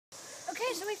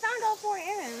Okay, so we found all 4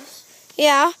 arrows.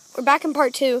 Yeah, we're back in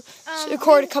part 2.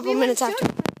 Record a couple minutes after.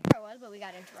 But we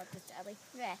got interrupted sadly.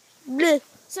 Bleh.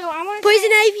 So I want to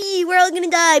Poison ivy. We're all gonna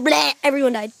die. Bleh.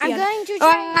 Everyone died. I'm Yeah. going to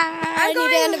try. I need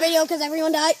to end the video because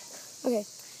everyone died. Okay.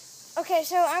 Okay,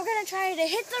 so I'm gonna try to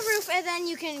hit the roof, and then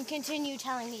you can continue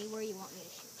telling me where you want me to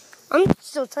shoot. I'm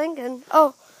still thinking.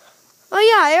 Oh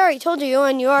yeah, I already told you,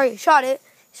 and you already shot it.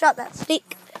 Shot that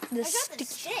stick. I shot the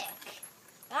stick.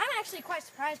 I'm actually quite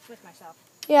surprised with myself.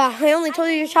 Yeah, I only told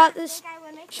you you shot this.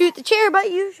 Shoot the chair,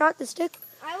 but you shot the stick.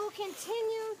 I will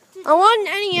continue to. I want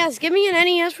an NES. Give me an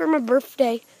NES for my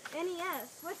birthday.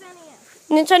 NES. What's NES?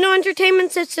 Nintendo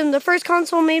Entertainment System, the first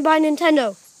console made by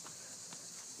Nintendo.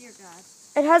 Dear God.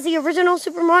 It has the original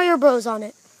Super Mario Bros. On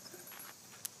it.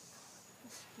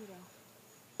 Mosquito.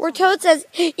 Where Toad says,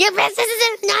 "Your princess is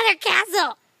in another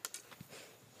castle."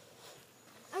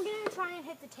 I'm gonna try and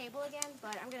hit the table again,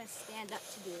 but I'm gonna stand up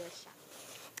to do this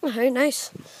shot. Okay,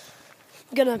 nice.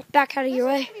 I'm gonna back out of your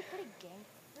way. This is gonna be pretty gay.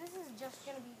 This is just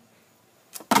gonna be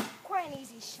quite an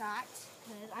easy shot,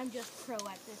 because I'm just pro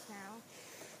at this now.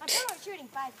 I'm pro at shooting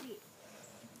 5 feet.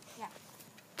 Yeah.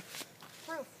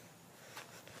 Proof.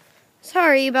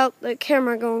 Sorry about the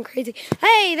camera going crazy.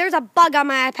 Hey, there's a bug on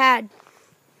my iPad.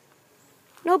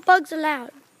 No bugs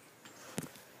allowed.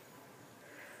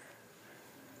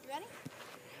 You ready?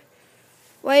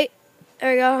 Wait,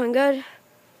 there we go, I'm good.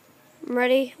 I'm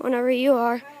ready whenever you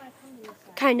are. I wanna come to this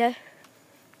side. Kinda.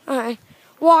 Alright.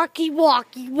 Walkie,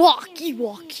 walkie, walkie,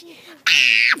 walkie.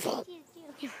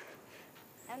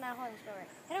 I'm not holding still right.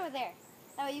 Hit over there.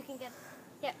 That way you can get.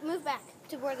 Yeah, move back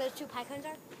to where those 2 pie cones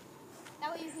are.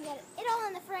 That way you can get it all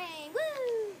in the frame.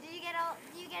 Woo! Do you get it all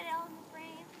in the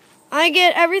frame? I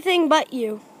get everything but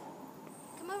you.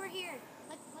 Come over here.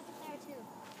 Look at there too.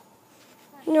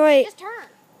 Come on. No, wait. Just turn.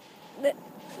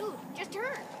 Ooh, just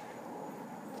turn.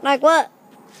 Like what?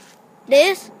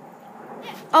 This?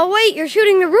 Yeah. Oh wait, you're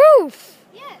shooting the roof.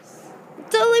 Yes.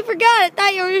 Totally forgot. I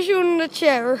thought you were shooting the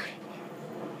chair.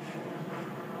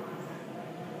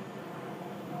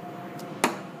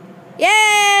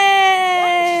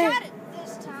 Yay! One shot it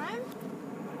this time.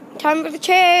 Time for the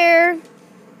chair.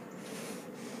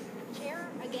 Chair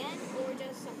again, or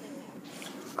just something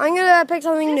new? I'm gonna pick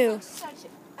something This new. looks such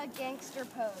a gangster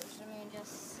pose. I mean,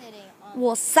 just sitting on.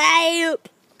 Well, soup.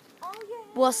 Oh yeah.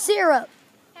 Well, syrup.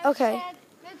 Okay. Hashtag,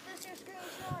 make this your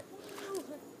screenshot. Woo.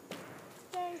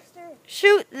 Gangster.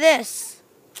 Shoot this.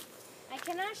 I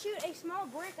cannot shoot a small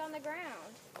brick on the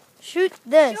ground. Shoot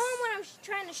this. Show him what I'm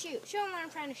trying to shoot. Show him what I'm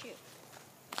trying to shoot.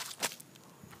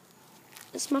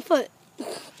 It's my foot. How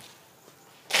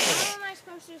am I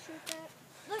supposed to shoot that?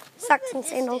 Look Socks at the and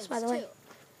sandals, by the way.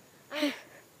 distance, too.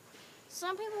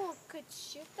 Some people could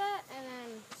shoot that, and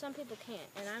then some people can't.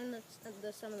 And I'm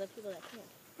some of the people that can't.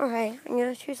 Alright, I'm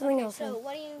gonna shoot something Okay, else. so then.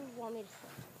 what do you want me to shoot?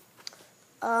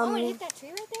 Oh, and hit that tree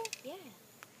right there? Yeah.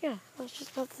 Yeah, I was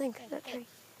just about to think of that Okay, tree.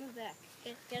 move back.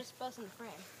 Get us both in the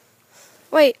frame.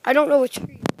 Wait, I don't know which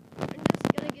tree. I'm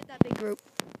just gonna get that big group.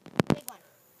 Big one.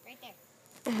 Right there.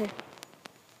 Uh-huh.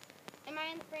 Am I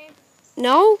in the frame?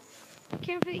 No? I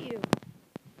can't fit you.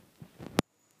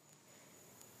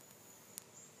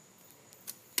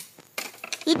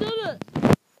 You did it!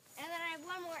 And then I have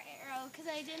one more arrow because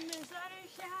I didn't miss other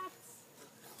shots.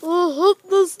 Oh, hit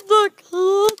the stick! Hit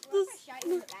What the if I shot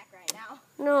you in the back right now?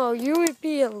 No, you would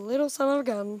be a little son of a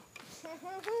gun.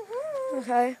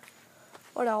 Okay.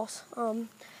 What else?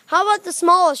 How about the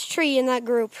smallest tree in that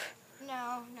group?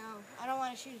 No. I don't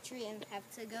want to shoot a tree and have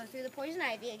to go through the poison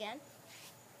ivy again.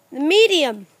 The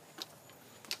medium.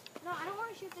 No, I don't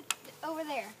want to shoot the over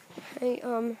there. Hey,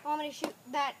 Want me to shoot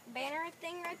that banner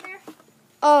thing right there?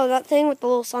 oh, that thing with the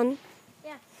little sun?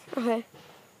 Yeah. Okay.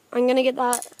 I'm gonna get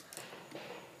that.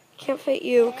 Can't fit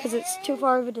you because it's too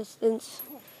far of a distance.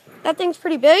 That thing's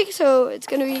pretty big, so it's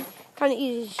gonna be kind of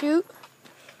easy to shoot.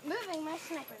 Moving my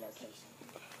sniper location.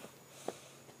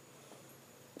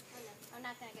 Oh no, I'm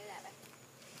not gonna go that way.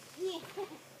 Yeah.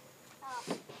 Oh,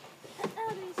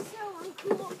 that is so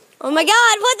uncool. Oh my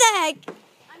god, what the heck?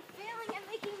 I'm failing at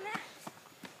making that.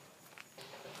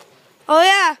 Oh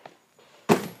yeah.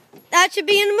 That should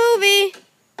be in the movie.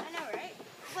 I know, right?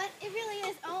 But it really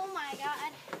is. Oh my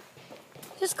god.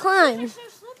 Just They're climb. so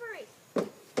slippery.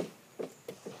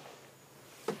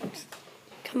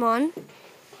 Come on. You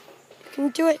can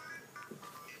do it.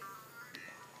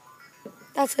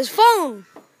 That's his phone.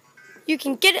 You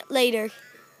can get it later.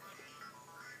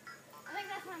 I think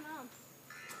that's my mom.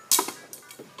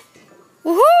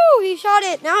 Woohoo! He shot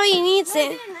it. Now he needs No, I it.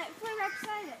 didn't. I put it right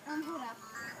beside it. Hold up.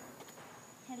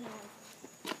 Hello.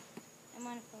 I'm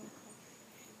on a phone call.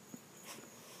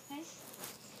 Okay?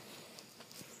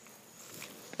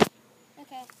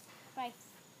 Okay. Bye. Bye.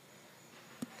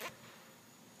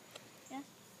 Yes?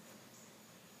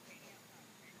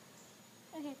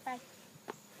 Okay, bye.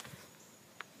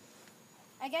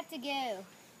 I got to go.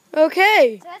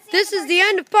 Okay. So that's the This end is the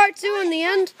end of part 2 and the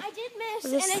end I did miss,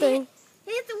 of this and thing.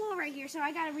 it hit the wall right here, so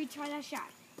I gotta retry that shot.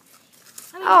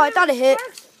 I mean, Oh, I thought it hit.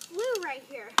 Sparks flew right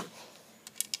here.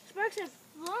 Sparks have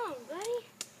flown, buddy.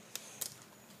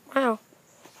 Wow.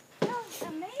 That was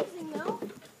amazing, though.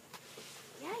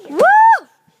 Yeah. Woo!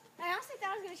 I honestly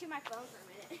thought I was gonna shoot my phone for a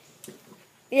minute.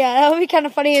 Yeah, that would be kind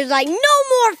of funny. It's like, no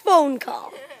more phone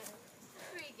call.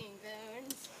 Freaking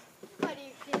phones. What are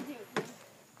you gonna do?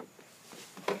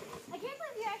 I can't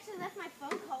believe you actually left my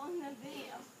phone call in the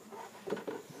video.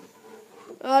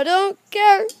 I don't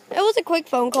care. It was a quick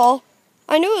phone call.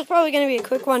 I knew it was probably going to be a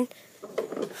quick one.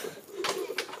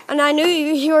 And I knew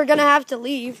you were going to have to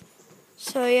leave.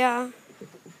 So, yeah.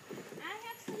 I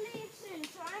have to leave soon,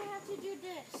 so I have to do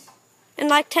this. In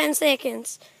like 10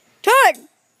 seconds. 10,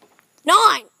 9,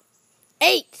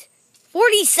 8,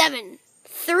 47,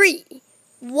 3,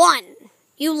 1.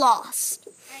 You lost.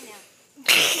 I know.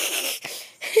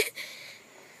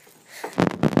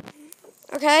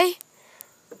 Okay?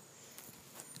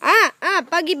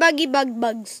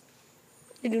 Bugs.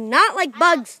 I do not like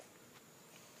bugs.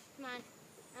 Come on.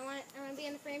 I want to be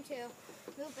in the frame too.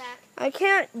 Move back. I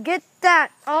can't get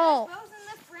that all. Pose in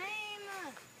the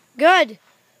frame. Good.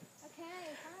 Okay,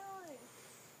 finally.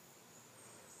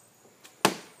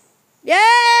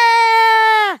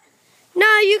 Yeah!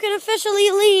 Now you can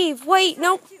officially leave. Wait,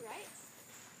 nope. Two, right?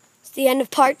 It's the end of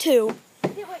part 2.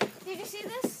 Did you see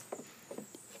this?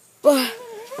 Ugh.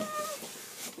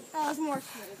 That was more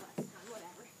smooth last time.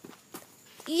 Whatever.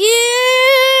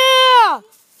 Yeah!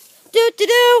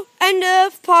 Do. End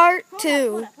of part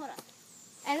 2. Hold up.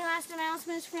 Any last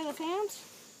announcements for the fans?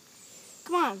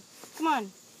 Come on.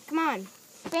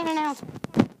 Fan announcement.